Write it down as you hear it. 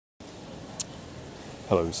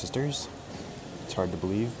Hello, sisters. It's hard to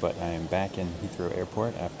believe, but I am back in Heathrow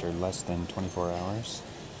Airport after less than 24 hours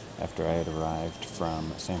after I had arrived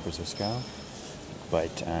from San Francisco.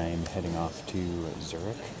 But I'm heading off to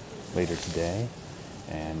Zurich later today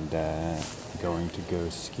and going to go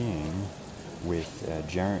skiing with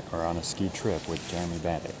on a ski trip with Jeremy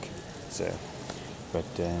Baddick. But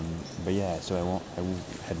I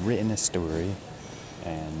had written a story,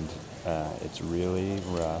 and it's really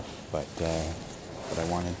rough, but I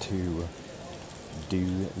wanted to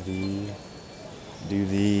do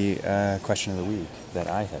the question of the week that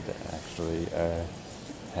I had actually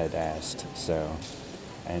had asked. So,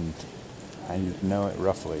 and I know it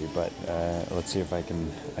roughly, but let's see if I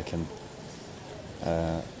can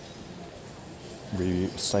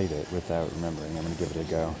recite it without remembering. I'm going to give it a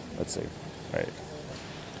go. Let's see. Right.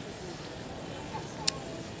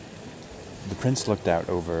 The prince looked out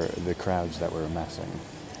over the crowds that were amassing.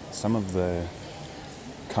 Some of the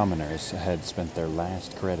commoners had spent their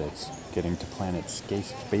last credits getting to Planet's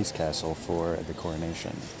space castle for the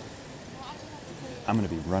coronation. I'm going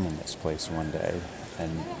to be running this place one day,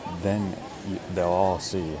 and then they'll all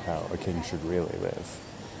see how a king should really live,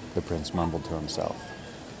 the prince mumbled to himself.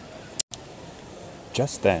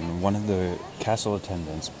 Just then, one of the castle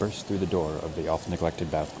attendants burst through the door of the oft-neglected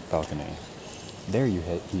balcony. There you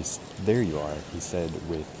are, he said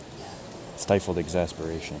with stifled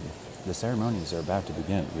exasperation. The ceremonies are about to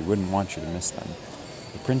begin. We wouldn't want you to miss them.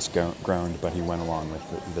 The prince groaned, but he went along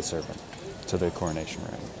with the servant to the coronation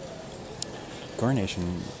room.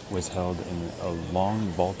 Coronation was held in a long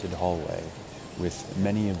vaulted hallway with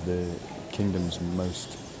many of the kingdom's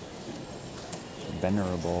most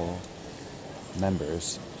venerable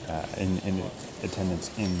members in attendance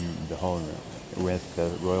in the hall room, with the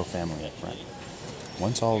royal family up front.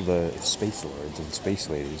 Once all the space lords and space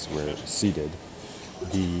ladies were seated,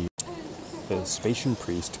 the Spatian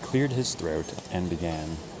priest cleared his throat and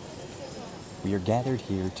began. We are gathered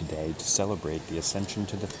here today to celebrate the ascension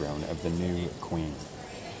to the throne of the new queen.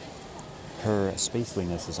 Her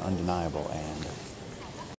spaceliness is undeniable, and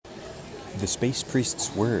the space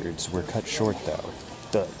priest's words were cut short, though.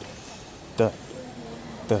 Thud, thud,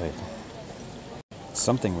 thud.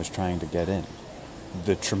 Something was trying to get in.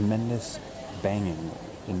 The tremendous banging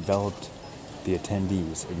enveloped the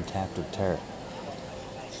attendees in captive terror.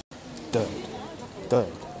 Thud,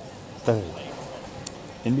 thud, thud.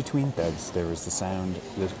 In between thuds, there was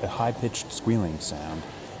a high-pitched squealing sound,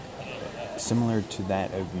 similar to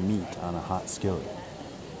that of meat on a hot skillet.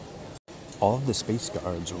 All of the space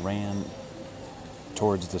guards ran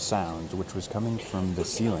towards the sound, which was coming from the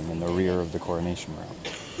ceiling in the rear of the coronation room.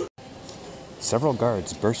 Several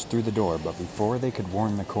guards burst through the door, but before they could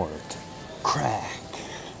warn the court, crack!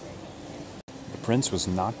 The prince was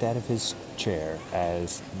knocked out of his chair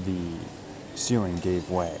as the ceiling gave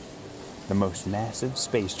way. The most massive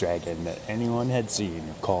space dragon that anyone had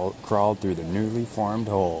seen crawled through the newly formed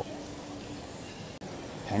hole.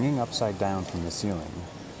 Hanging upside down from the ceiling,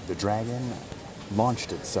 the dragon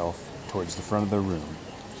launched itself towards the front of the room.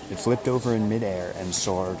 It flipped over in midair and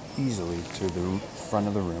soared easily to the front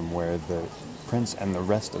of the room where the prince and the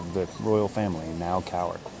rest of the royal family now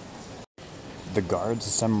cowered. The guards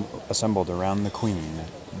assembled around the queen,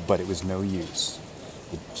 but it was no use.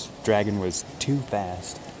 The dragon was too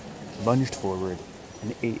fast, lunged forward,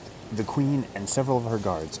 and ate the queen and several of her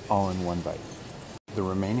guards all in one bite. The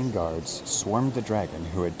remaining guards swarmed the dragon,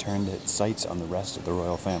 who had turned its sights on the rest of the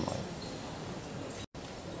royal family.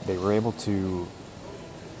 They were able to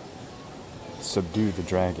subdue the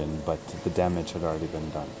dragon, but the damage had already been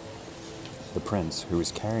done. The prince, who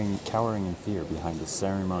was cowering in fear behind a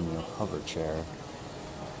ceremonial hover chair,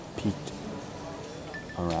 peeked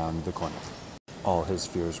around the corner. All his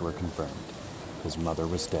fears were confirmed. His mother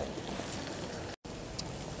was dead.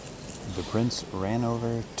 The prince ran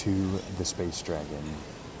over to the space dragon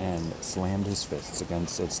and slammed his fists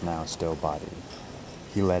against its now still body.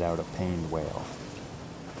 He let out a pained wail.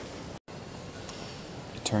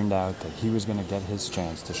 It turned out that he was going to get his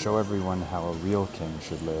chance to show everyone how a real king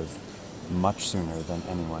should live much sooner than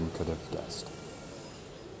anyone could have guessed.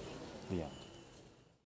 The end.